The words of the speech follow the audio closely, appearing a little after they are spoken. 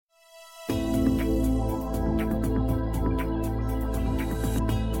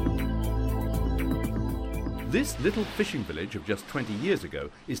This little fishing village of just 20 years ago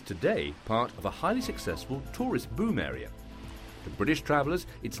is today part of a highly successful tourist boom area. To British travellers,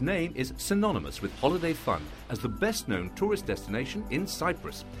 its name is synonymous with holiday fun as the best-known tourist destination in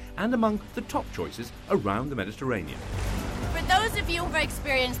Cyprus and among the top choices around the Mediterranean. For those of you who have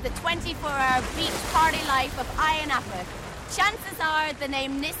experienced the 24-hour beach party life of Ayia Napa, chances are the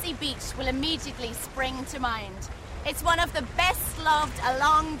name Nissi Beach will immediately spring to mind. It's one of the best loved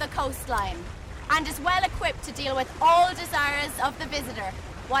along the coastline and is well equipped to deal with all desires of the visitor,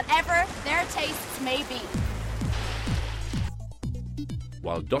 whatever their tastes may be.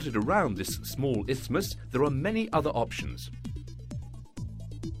 While dotted around this small isthmus, there are many other options.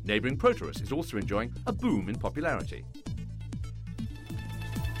 Neighbouring Proteus is also enjoying a boom in popularity.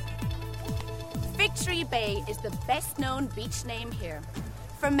 Fig Tree Bay is the best-known beach name here.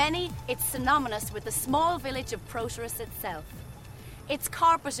 For many, it's synonymous with the small village of Proteus itself. It's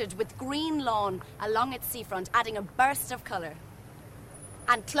carpeted with green lawn along its seafront, adding a burst of colour.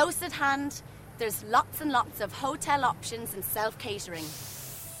 And close at hand, there's lots and lots of hotel options and self-catering.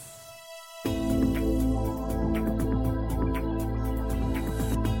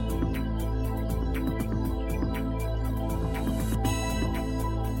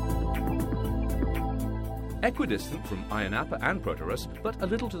 Equidistant from Ayia Napa and Proteus, but a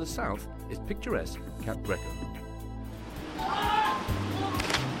little to the south, is picturesque Cap Greco.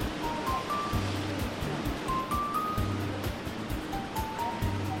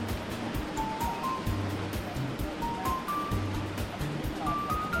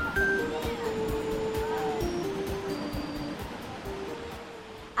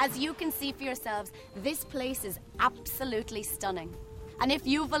 As you can see for yourselves, this place is absolutely stunning. And if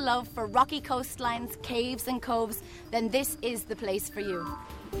you've a love for rocky coastlines, caves and coves, then this is the place for you.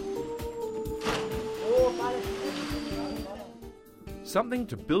 Something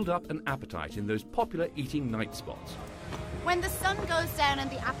to build up an appetite in those popular eating night spots. When the sun goes down and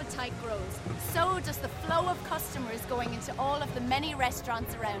the appetite grows, so does the flow of customers going into all of the many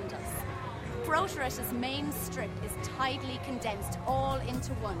restaurants around us. Proteus's main strip is tidally condensed all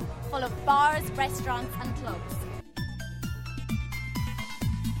into one, full of bars, restaurants and clubs.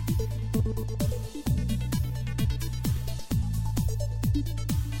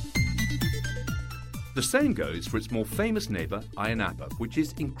 The same goes for its more famous neighbour, Ayia Napa, which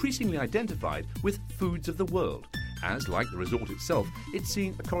is increasingly identified with foods of the world, as, like the resort itself, it's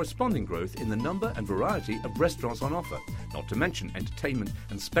seeing a corresponding growth in the number and variety of restaurants on offer, not to mention entertainment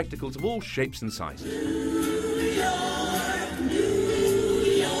and spectacles of all shapes and sizes. New York, New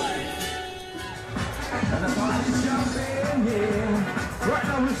York. And the party's jumping in. Right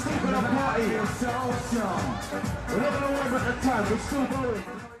now we're still gonna party. So strong. We're not gonna worry about the time, we're still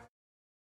going.